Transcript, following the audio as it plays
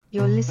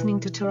You're listening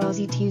to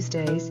Tarazi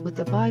Tuesdays with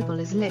the Bible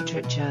as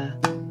Literature.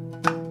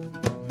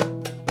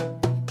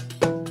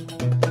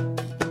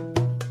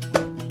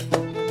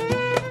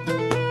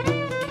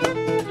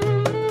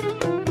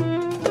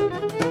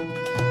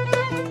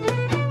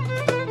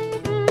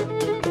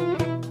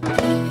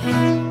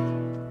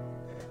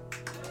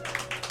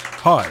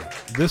 Hi,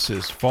 this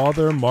is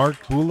Father Mark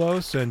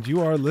Boulos, and you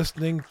are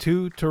listening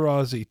to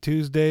Tarazi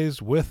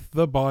Tuesdays with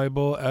the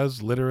Bible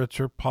as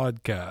Literature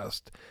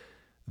podcast.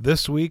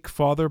 This week,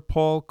 Father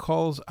Paul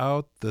calls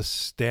out the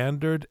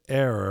standard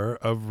error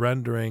of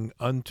rendering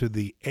unto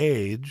the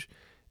age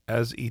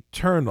as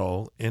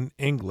eternal in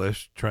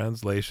English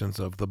translations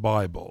of the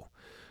Bible.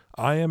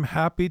 I am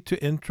happy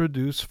to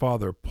introduce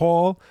Father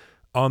Paul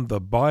on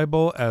the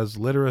Bible as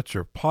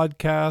Literature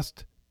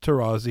podcast,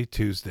 Tarazi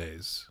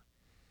Tuesdays.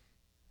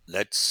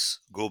 Let's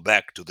go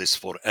back to this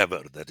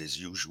forever that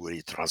is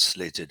usually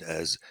translated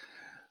as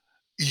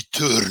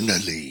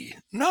eternally.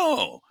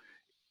 No.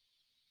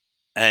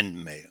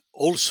 And may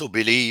also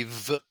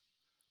believe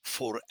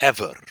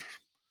forever.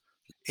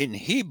 In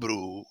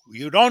Hebrew,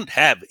 you don't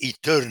have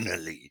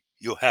eternally.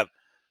 You have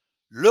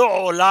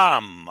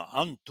le'olam,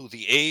 unto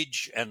the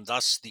age, and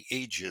thus the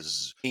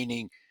ages,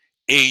 meaning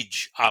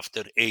age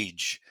after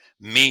age,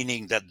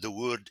 meaning that the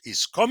word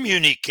is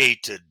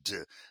communicated.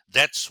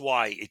 That's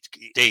why it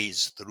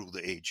stays through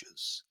the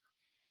ages.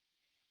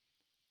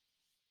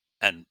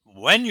 And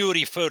when you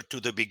refer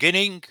to the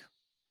beginning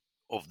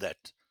of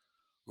that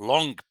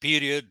long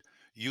period,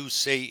 you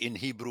say in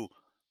Hebrew,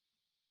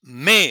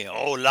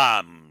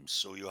 me'olam.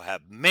 So you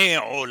have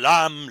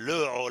me'olam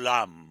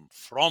le'olam,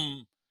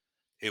 from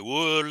a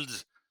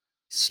world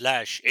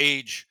 /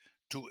 age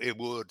to a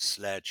word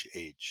 /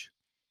 age.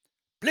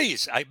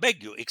 Please, I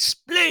beg you,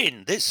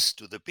 explain this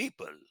to the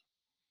people.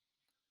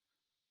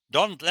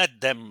 Don't let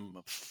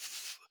them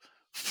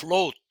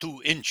float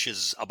 2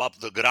 inches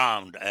above the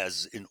ground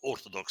as in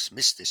Orthodox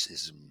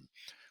mysticism,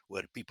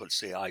 where people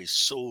say, I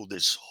saw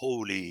this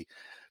holy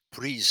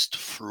priest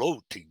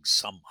floating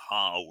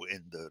somehow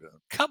in the...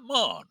 Come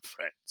on,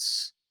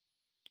 friends.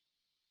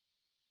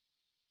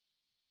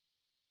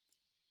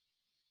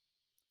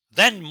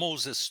 Then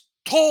Moses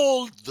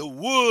told the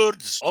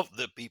words of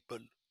the people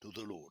to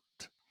the Lord.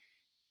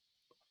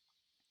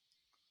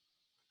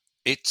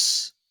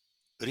 It's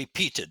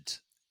repeated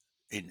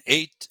in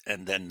 8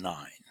 and then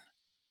 9.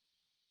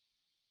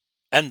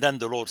 And then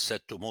the Lord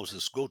said to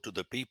Moses, go to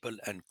the people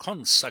and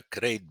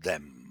consecrate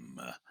them.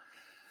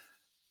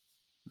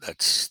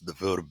 That's the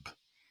verb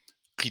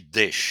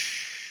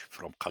Kiddush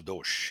from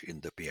Kadosh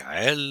in the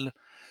PIL.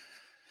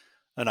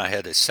 And I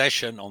had a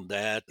session on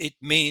that. It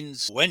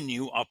means when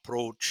you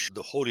approach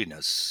the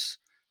holiness.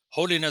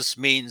 Holiness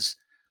means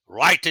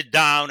write it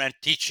down and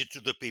teach it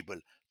to the people.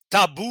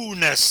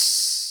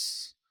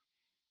 Tabooness.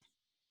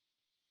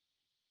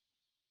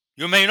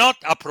 You may not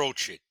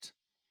approach it.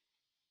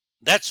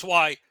 That's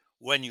why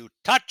when you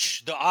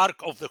touch the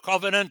Ark of the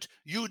Covenant,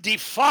 you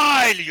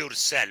defile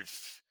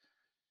yourself.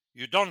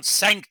 You don't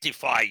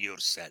sanctify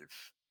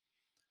yourself.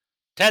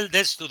 Tell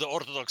this to the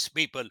Orthodox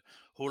people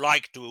who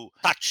like to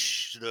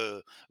touch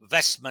the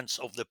vestments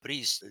of the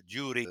priest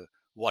during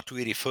what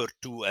we refer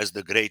to as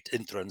the great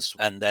entrance,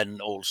 and then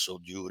also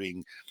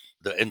during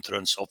the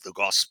entrance of the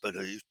gospel.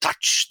 You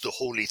touch the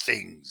holy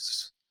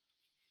things.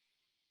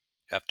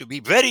 You have to be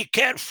very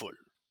careful.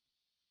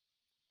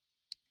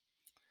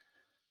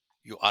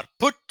 You are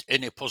put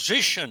in a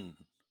position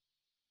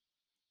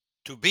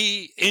to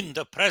be in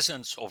the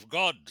presence of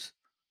God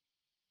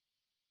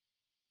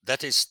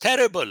that is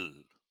terrible.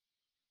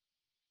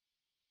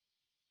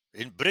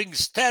 It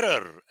brings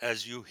terror,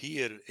 as you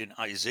hear in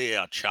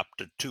Isaiah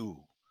chapter 2.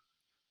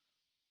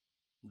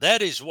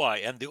 That is why,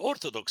 and the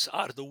Orthodox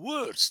are the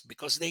worst,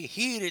 because they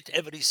hear it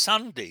every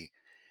Sunday.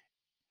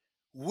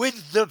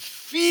 With the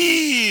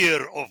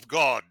fear of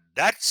God.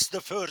 That's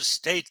the first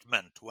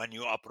statement when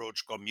you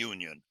approach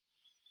communion.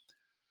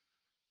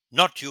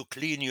 Not you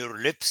clean your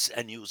lips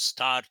and you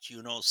start,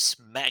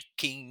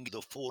 smacking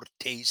the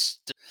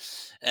foretaste.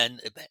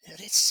 And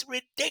it's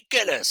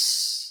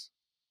ridiculous.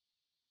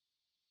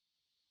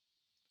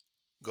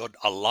 God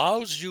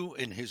allows you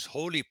in his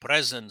holy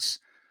presence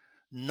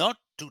not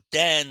to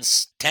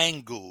dance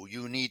tango.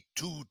 You need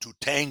 2 to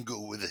tango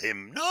with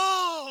him.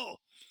 No!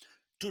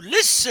 To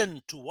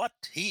listen to what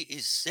he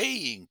is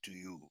saying to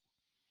you.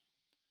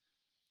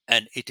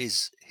 And it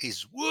is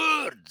his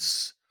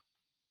words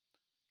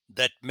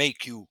that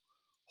make you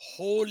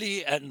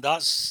holy, and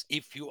thus,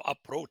 if you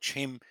approach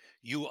him,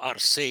 you are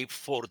safe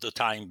for the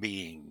time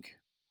being.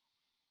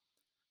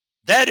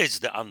 That is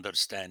the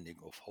understanding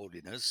of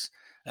holiness.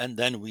 And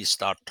then we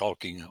start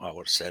talking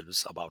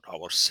ourselves about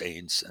our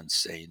saints and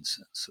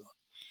so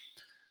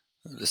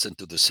on. Listen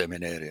to the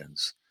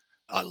seminarians.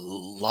 I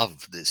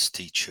love this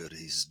teacher.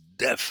 He's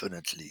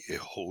definitely a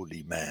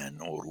holy man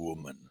or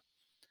woman.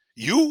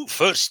 You,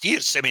 first-year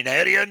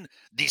seminarian,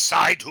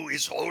 decide who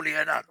is holy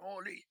and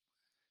unholy.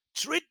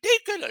 It's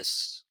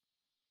ridiculous.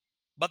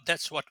 But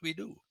that's what we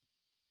do.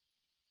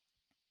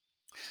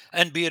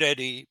 And be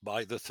ready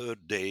by the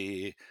 3rd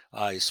day.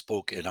 I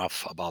spoke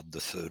enough about the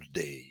 3rd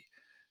day.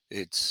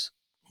 It's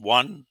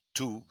 1,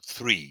 2,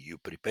 3. You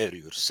prepare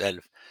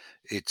yourself.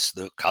 It's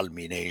the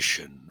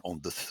culmination. On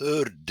the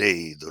third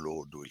day, the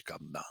Lord will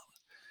come down.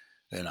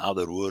 In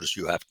other words,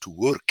 you have to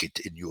work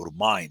it in your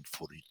mind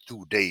for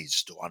 2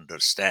 days to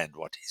understand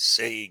what he's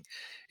saying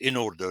in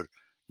order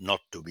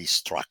not to be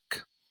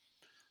struck.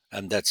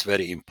 And that's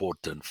very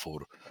important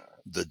for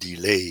the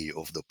delay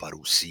of the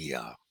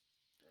parousia.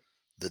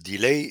 The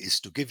delay is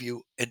to give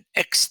you an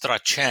extra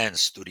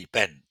chance to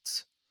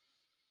repent.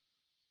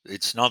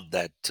 It's not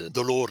that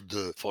the Lord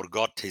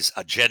forgot his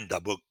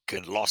agenda book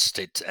and lost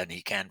it and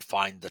he can't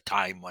find the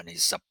time when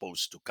he's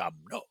supposed to come.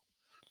 No.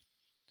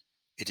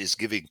 It is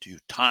giving you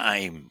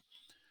time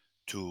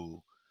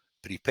to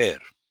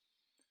prepare.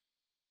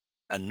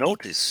 And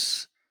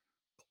notice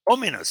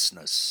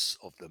ominousness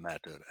of the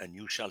matter, and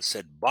you shall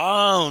set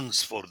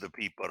bounds for the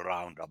people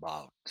round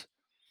about.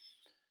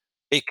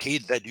 Take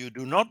heed that you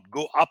do not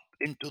go up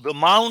into the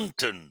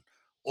mountain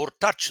or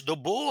touch the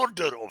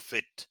border of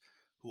it.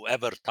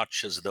 Whoever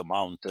touches the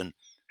mountain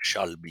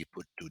shall be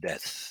put to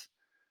death.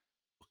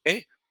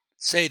 Okay?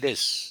 Say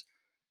this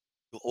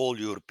to all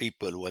your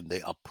people when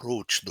they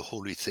approach the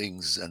holy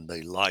things and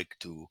they like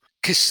to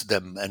kiss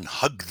them and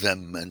hug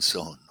them and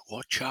so on.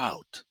 Watch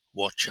out.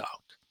 Watch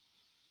out.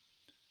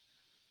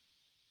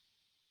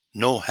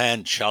 No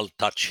hand shall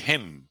touch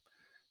him.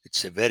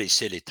 It's a very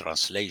silly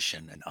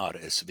translation in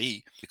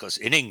RSV because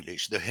in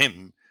English, the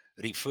him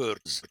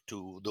refers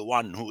to the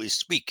one who is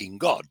speaking,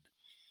 God,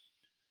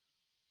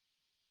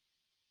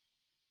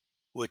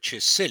 which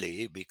is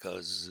silly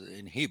because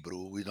in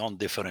Hebrew, we don't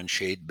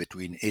differentiate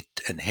between it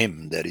and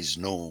him. There is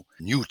no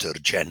neuter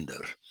gender.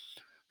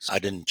 I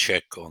didn't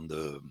check on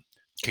the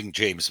King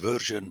James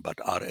Version, but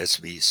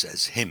RSV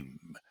says him.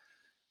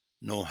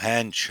 No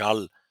hand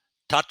shall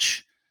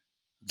touch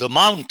the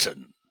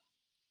mountain,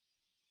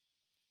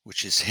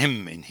 which is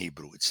him in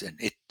Hebrew, it's an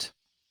it.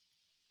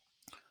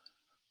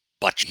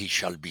 But he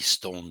shall be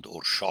stoned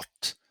or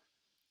shot.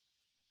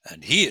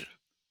 And here,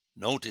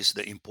 notice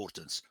the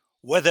importance.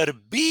 Whether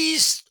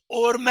beast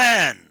or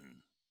man,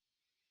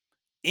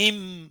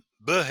 im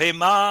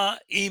behema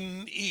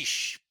im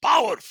ish,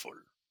 powerful.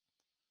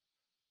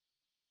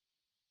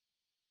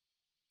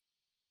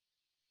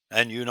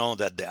 And you know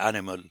that the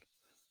animal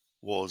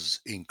was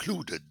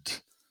included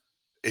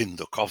in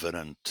the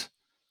covenant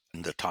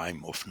in the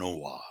time of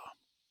Noah.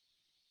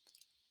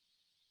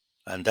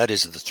 And that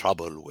is the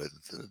trouble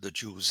with the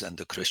Jews and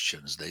the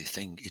Christians. They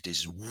think it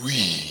is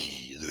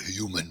we, the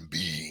human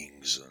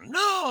beings.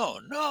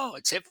 No,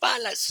 it's a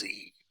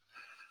fallacy.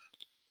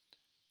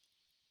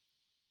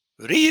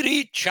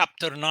 Reread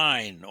chapter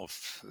 9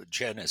 of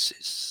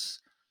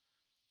Genesis.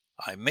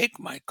 I make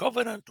my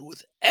covenant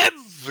with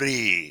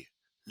every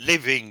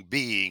living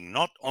being,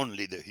 not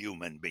only the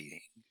human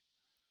being.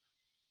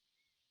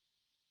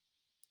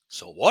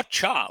 So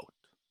watch out.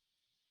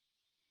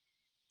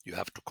 You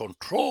have to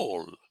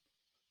control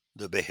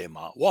the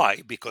behemoth.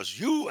 Why? Because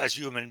you as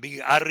human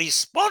beings are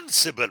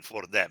responsible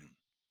for them.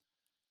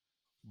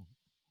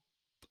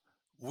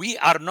 We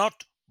are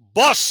not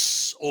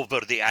boss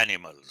over the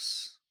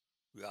animals.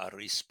 We are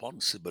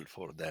responsible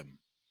for them.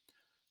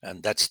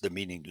 And that's the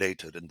meaning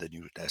later in the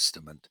New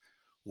Testament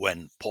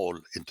when Paul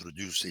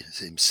introduces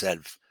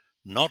himself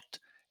not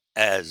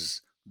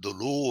as the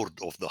Lord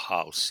of the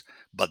house,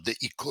 but the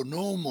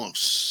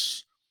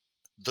economos,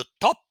 the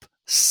top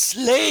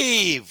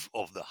slave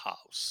of the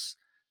house.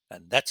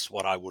 And that's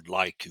what I would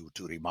like you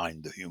to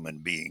remind the human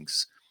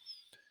beings,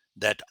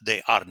 that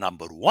they are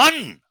number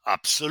one,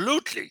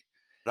 absolutely,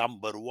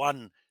 number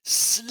one,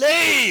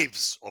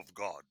 slaves of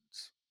God.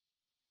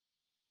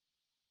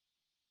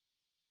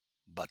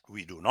 But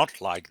we do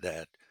not like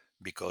that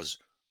because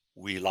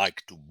we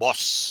like to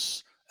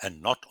boss,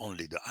 and not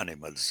only the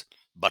animals,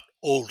 but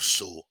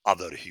also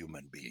other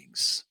human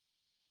beings.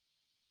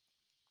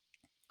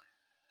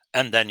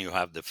 And then you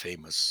have the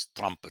famous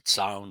trumpet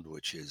sound,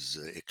 which is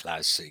a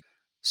classic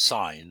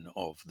sign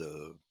of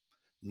the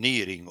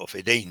nearing of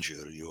a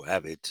danger. You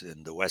have it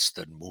in the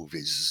Western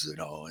movies, in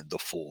the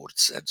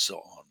forts and so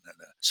on.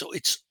 So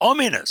it's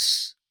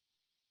ominous.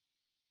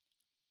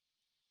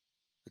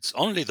 It's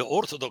only the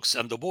Orthodox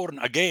and the born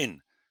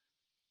again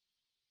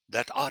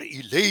that are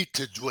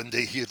elated when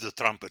they hear the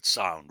trumpet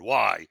sound.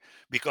 Why?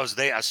 Because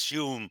they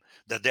assume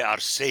that they are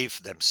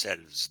safe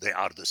themselves. They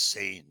are the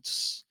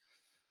saints,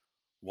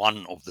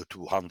 one of the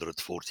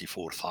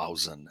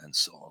 244,000 and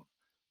so on.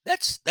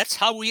 That's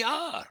how we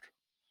are.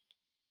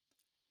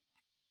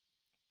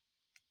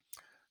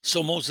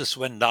 So Moses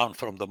went down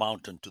from the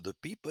mountain to the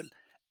people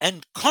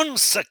and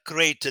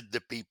consecrated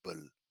the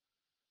people,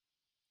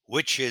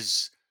 which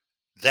is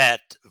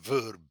that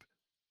verb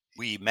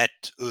we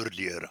met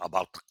earlier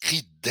about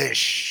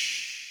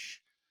kiddush,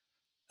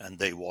 and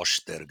they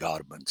washed their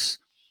garments.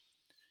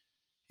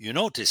 You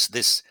notice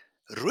this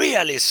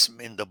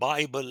realism in the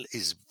Bible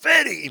is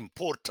very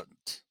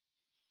important.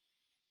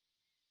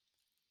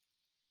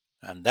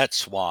 And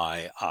that's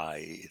why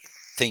I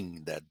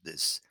think that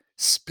this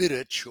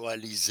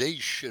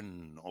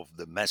spiritualization of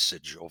the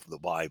message of the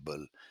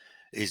Bible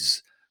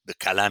is the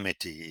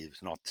calamity,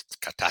 if not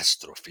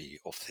catastrophe,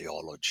 of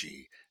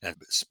theology and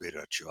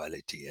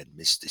spirituality and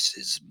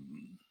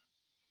mysticism.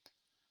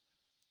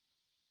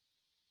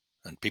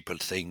 And people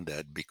think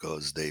that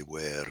because they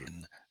wear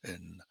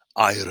an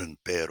iron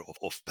pair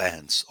of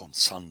pants on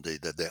Sunday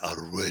that they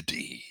are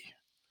ready.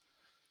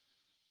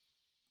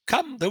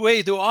 Come the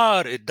way you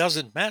are, it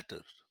doesn't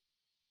matter.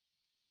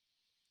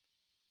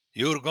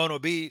 You're going to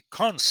be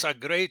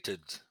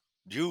consecrated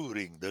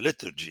during the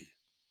liturgy.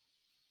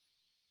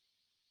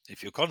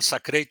 If you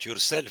consecrate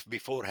yourself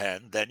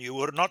beforehand, then you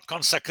were not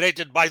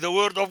consecrated by the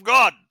word of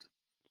God.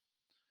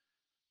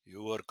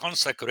 You were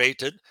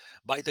consecrated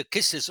by the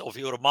kisses of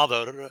your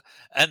mother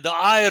and the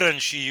iron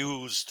she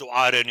used to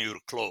iron your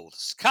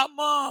clothes. Come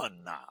on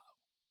now.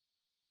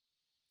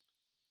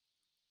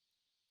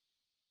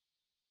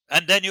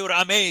 And then you're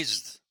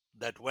amazed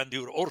that when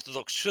your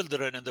Orthodox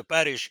children in the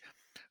parish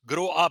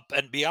grow up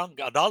and be young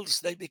adults,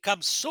 they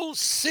become so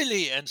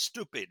silly and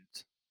stupid.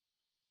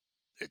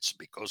 It's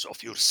because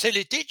of your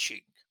silly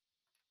teaching.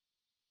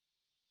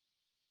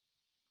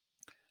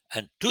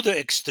 And to the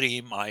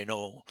extreme, I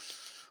know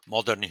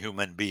modern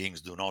human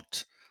beings do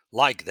not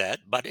like that,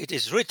 but it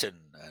is written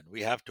and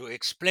we have to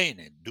explain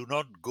it. Do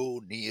not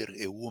go near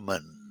a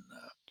woman.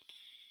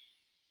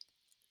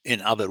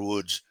 In other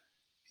words,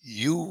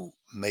 you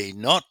may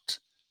not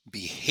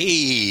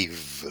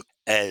behave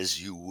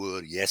as you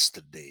were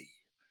yesterday.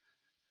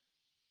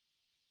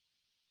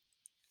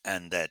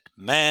 And that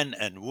man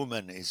and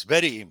woman is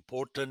very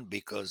important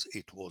because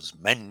it was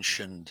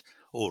mentioned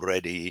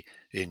already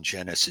in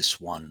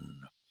Genesis 1,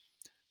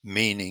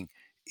 meaning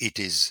it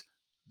is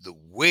the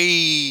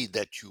way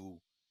that you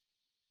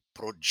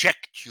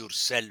project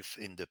yourself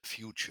in the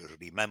future.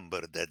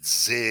 Remember that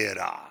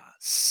Zerah,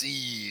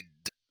 seed.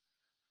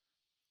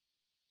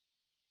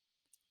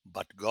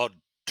 But God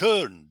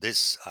turned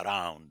this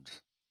around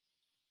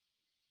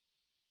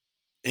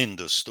in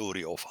the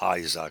story of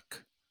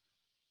Isaac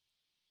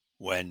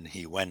when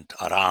he went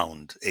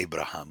around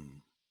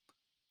Abraham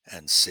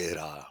and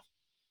Sarah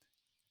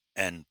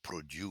and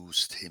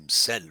produced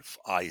himself,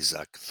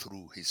 Isaac,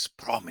 through his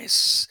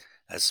promise,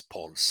 as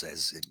Paul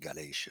says in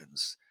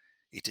Galatians.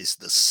 It is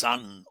the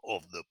son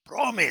of the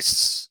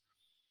promise.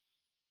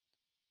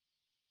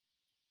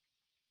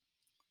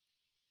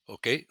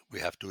 Okay, we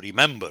have to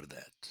remember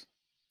that.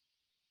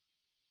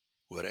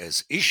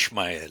 Whereas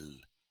Ishmael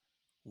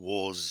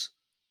was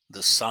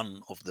the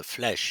son of the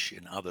flesh.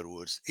 In other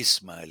words,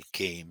 Ishmael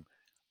came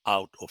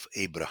out of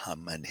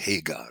Abraham and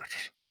Hagar.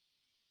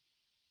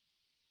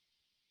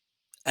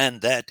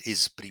 And that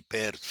is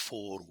prepared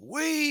for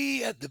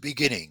way at the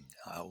beginning.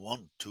 I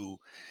want to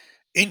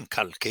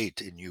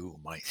inculcate in you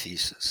my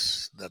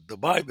thesis that the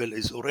Bible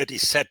is already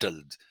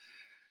settled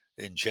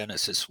in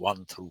Genesis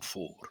 1 through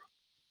 4.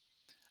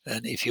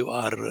 And if you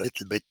are a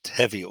little bit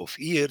heavy of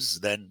ears,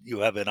 then you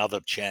have another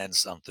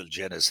chance until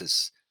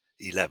Genesis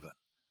 11.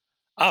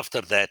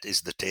 After that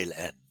is the tail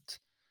end.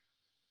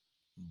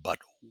 But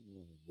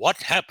what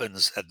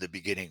happens at the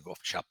beginning of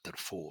chapter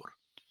 4?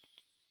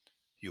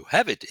 You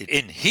have it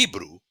in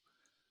Hebrew,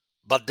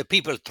 but the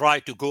people try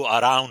to go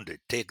around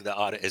it. Take the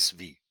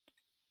RSV.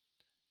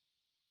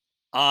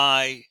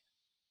 I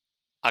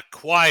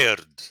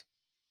acquired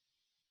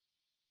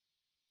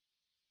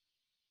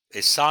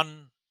a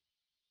son.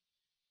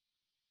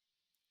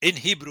 In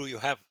Hebrew, you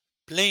have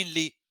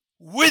plainly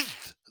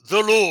with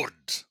the Lord.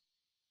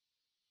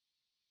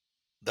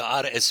 The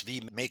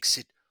RSV makes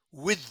it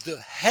with the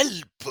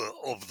help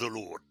of the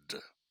Lord.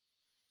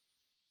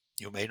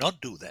 You may not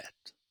do that.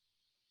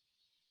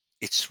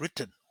 It's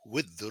written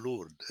with the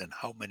Lord. And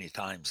how many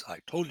times I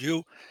told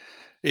you,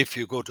 if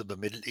you go to the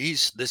Middle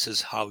East, this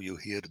is how you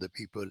hear the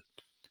people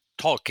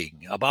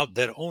talking about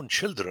their own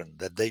children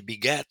that they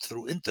begat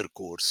through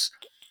intercourse.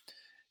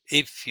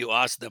 If you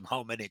ask them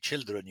how many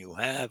children you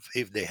have,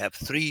 if they have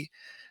 3,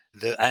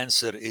 the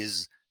answer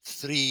is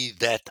 3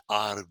 that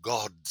are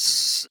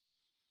God's.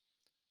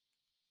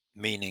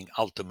 Meaning,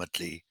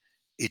 ultimately,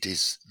 it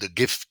is the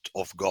gift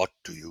of God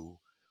to you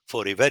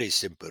for a very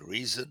simple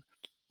reason,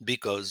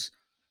 because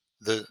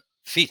the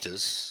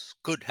fetus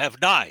could have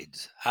died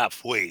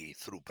halfway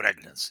through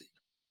pregnancy.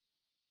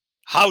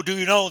 How do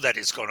you know that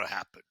it's going to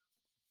happen?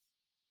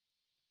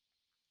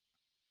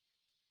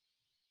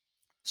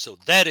 So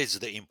that is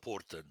the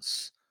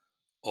importance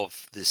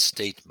of this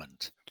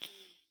statement.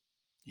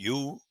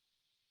 You,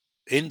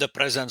 in the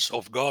presence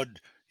of God,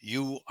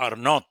 you are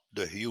not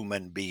the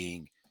human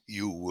being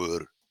you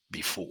were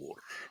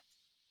before.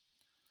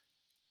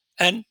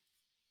 And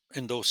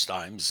in those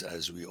times,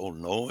 as we all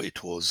know,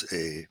 it was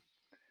a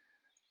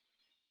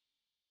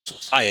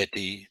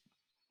society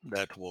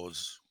that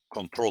was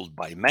controlled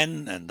by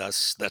men, and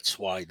that's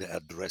why the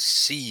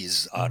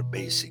addressees are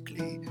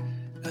basically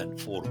and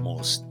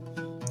foremost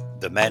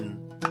the men.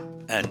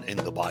 And in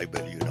the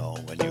Bible, you know,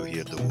 when you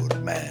hear the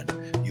word man,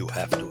 you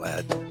have to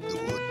add the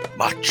word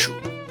macho,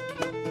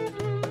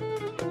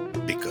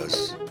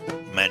 because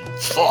men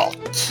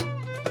thought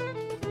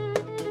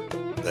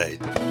they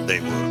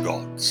were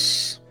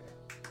gods.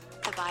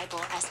 The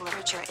Bible as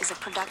Literature is a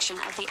production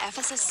of the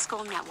Ephesus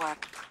School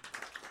Network.